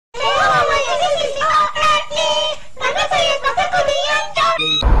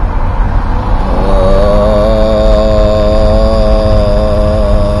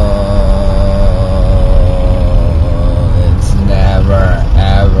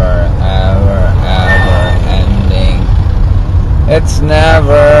It's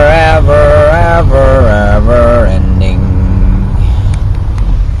never, ever, ever, ever ending.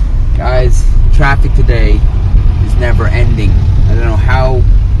 Guys, traffic today is never ending. I don't know how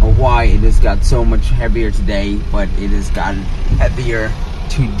or why it has got so much heavier today, but it has gotten heavier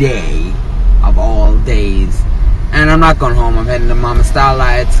today of all days. And I'm not going home. I'm heading to Mama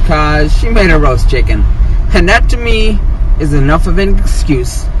Starlight's because she made a roast chicken. And that to me is enough of an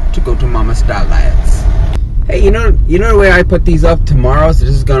excuse to go to Mama Starlight's. Hey, you know the way I put these up tomorrow, so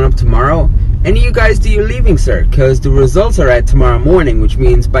this is going up tomorrow? Any of you guys do your leaving cert, because the results are out tomorrow morning, which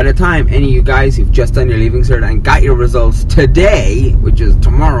means by the time any of you guys who've just done your leaving cert and got your results today, which is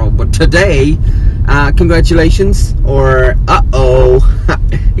tomorrow, but today, congratulations, or uh-oh.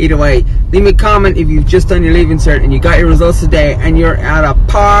 Either way, leave me a comment if you've just done your leaving cert and you got your results today and you're at a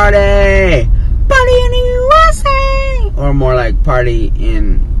party in the USA, or more like party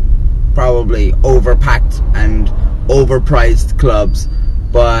in probably overpacked and overpriced clubs.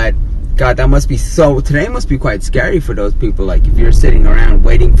 But God, that must be today must be quite scary for those people. Like if you're sitting around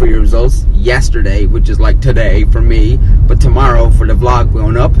waiting for your results yesterday, which is like today for me, but tomorrow for the vlog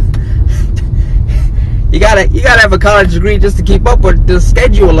going up. you gotta have a college degree just to keep up with the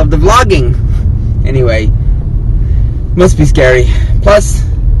schedule of the vlogging. Anyway, must be scary. Plus,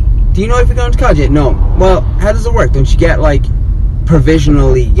 do you know if you're going to college yet? No. Well, how does it work? Don't you get like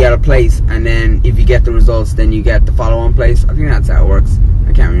provisionally get a place, and then if you get the results, then you get the follow-on place? I think that's how it works.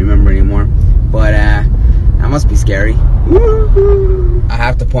 I can't remember anymore, but that must be scary. Woo-hoo. I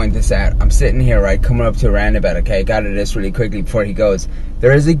have to point this out. I'm sitting here, right, coming up to a roundabout, okay? Got to do this really quickly before he goes.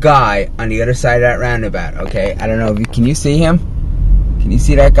 There is a guy on the other side of that roundabout, okay? I don't know if you, can you see him? Can you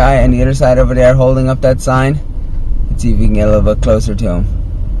see that guy on the other side over there holding up that sign? Let's see if we can get a little bit closer to him.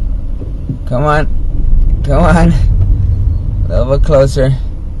 Come on. Come on. A little bit closer.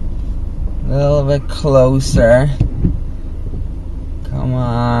 A little bit closer. Come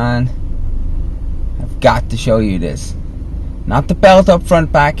on. I've got to show you this. Not the belt up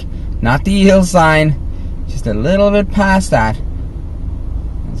front back. Not the yield sign. Just a little bit past that.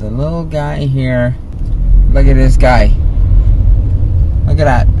 There's a little guy here. Look at this guy. Look at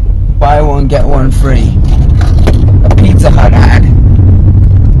that. Buy one, get one free. A Pizza Hut ad.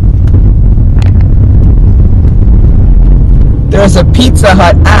 There's a Pizza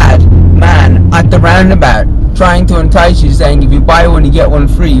Hut ad, man, at the roundabout, trying to entice you, saying if you buy one you get one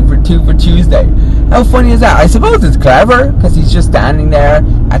free for 2 for Tuesday. How funny is that? I suppose it's clever, because he's just standing there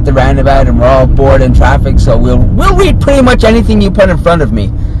at the roundabout and we're all bored in traffic, so we'll read pretty much anything you put in front of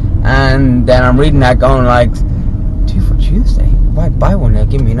me. And then I'm reading that going like, 2 for Tuesday? If I buy one, they'll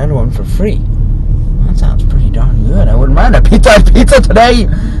give me another one for free. That sounds pretty darn good. I wouldn't mind a pizza today,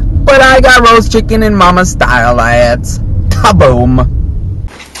 but I got roast chicken in Mama Starlight's. Kaboom!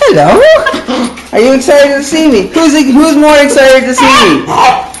 Hello! Are you excited to see me? Who's more excited to see me?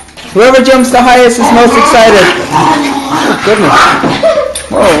 Whoever jumps the highest is most excited. Oh, goodness.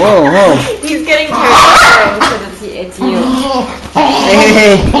 Whoa, whoa, whoa. He's getting carried because it's you.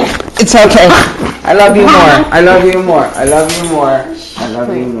 Hey. It's okay. I love you more. I love you more. I love you more. I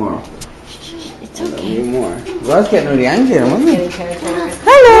love you more. It's okay. I love you more. Well, I was getting really angry, wasn't I?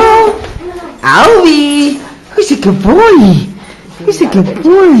 Hello! Albi! Who's a good boy? Who's a good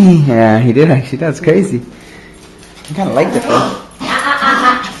boy? Yeah, he did actually. That's crazy. I kind of liked it though.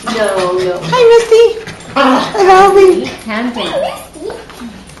 No. Hi, Misty. Hi, Albi. Camping.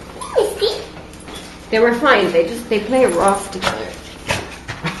 Misty. They were fine. They play rough together.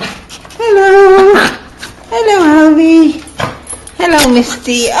 Hello. Hello, Albi. Hello,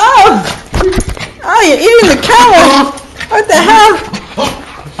 Misty. Oh, you're eating the camera. What the hell?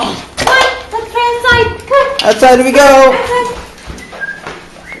 Outside we go.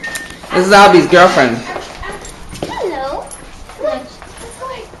 This is Albi's girlfriend. Hello.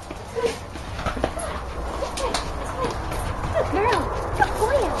 Good girl.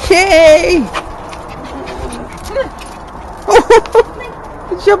 Yay!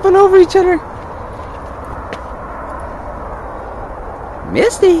 They're jumping over each other.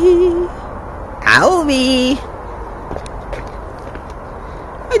 Misty. Albi.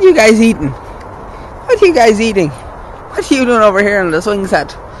 What are you guys eating? What are you guys eating? What are you doing over here on the swing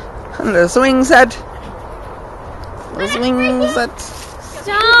set? On the swing set? The swing set.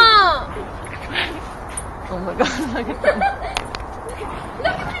 Stop! Oh my god, look at them.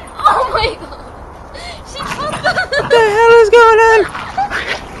 Oh my god! She jumped on What the hell is going on?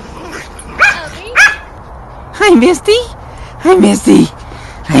 Hi, Misty. Hi, Misty.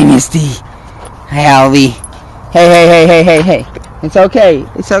 Hi, Misty. Hi, Albi. Hey. It's okay.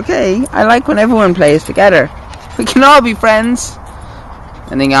 It's okay. I like when everyone plays together. We can all be friends.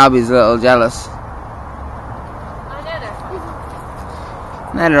 I think Albi's a little jealous.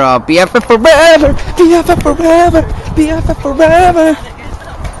 Now they're all BFF forever, BFF forever, BFF forever.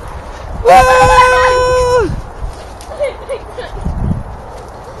 Whoa!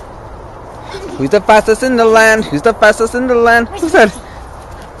 Who's the fastest in the land? Who's the fastest in the land? Who's that?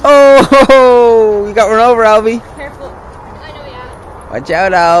 Oh, you got run over, Albi. Careful. I know, yeah. Watch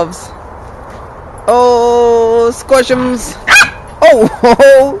out, Albs. Oh, squishums. Oh,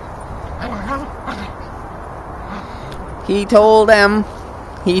 he told them.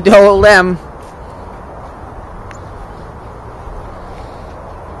 He told them.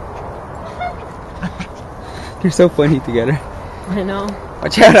 They're so funny together. I know.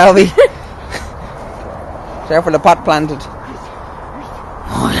 Watch out, Albi. Watch out for the pot planted.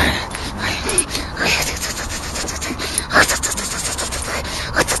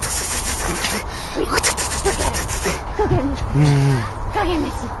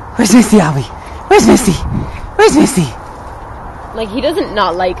 Where's Misty, Albi? Where's Misty? Where's Misty? Like, he doesn't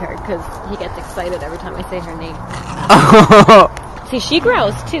not like her because he gets excited every time I say her name. Oh, See, she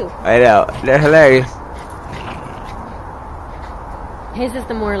growls too. I know. They're hilarious. His is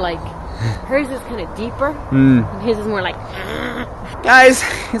the more like, hers is kind of deeper. Mm. And his is more like. Guys,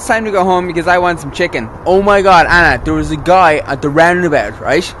 it's time to go home because I want some chicken. Oh my god, Anna, there was a guy at the roundabout,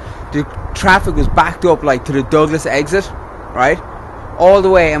 right? The traffic was backed up like to the Douglas exit, right? All the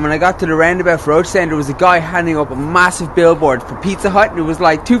way, and when I got to the roundabout for Roach there was a guy handing up a massive billboard for Pizza Hut, and it was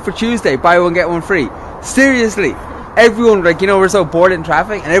like 2 for Tuesday, buy one get one free. Seriously, everyone, like, you know, we're so bored in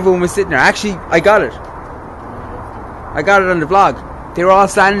traffic, and everyone was sitting there. Actually, I got it on the vlog. They were all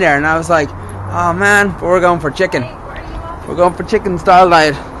standing there, and I was like, oh man, but we're going for chicken. We're going for chicken style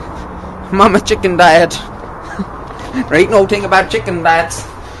diet. Mama chicken diet. There ain't no thing about chicken diets.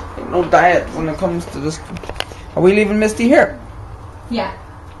 Ain't no diet when it comes to this. Are we leaving Misty here? Yeah.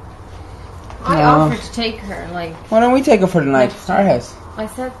 I offered to take her, like. Why don't we take her for the night? Our house. I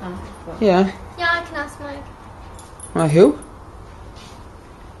said that. Yeah. Yeah, I can ask Mike. Who?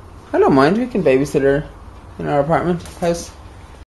 I don't mind. We can babysit her in our apartment house.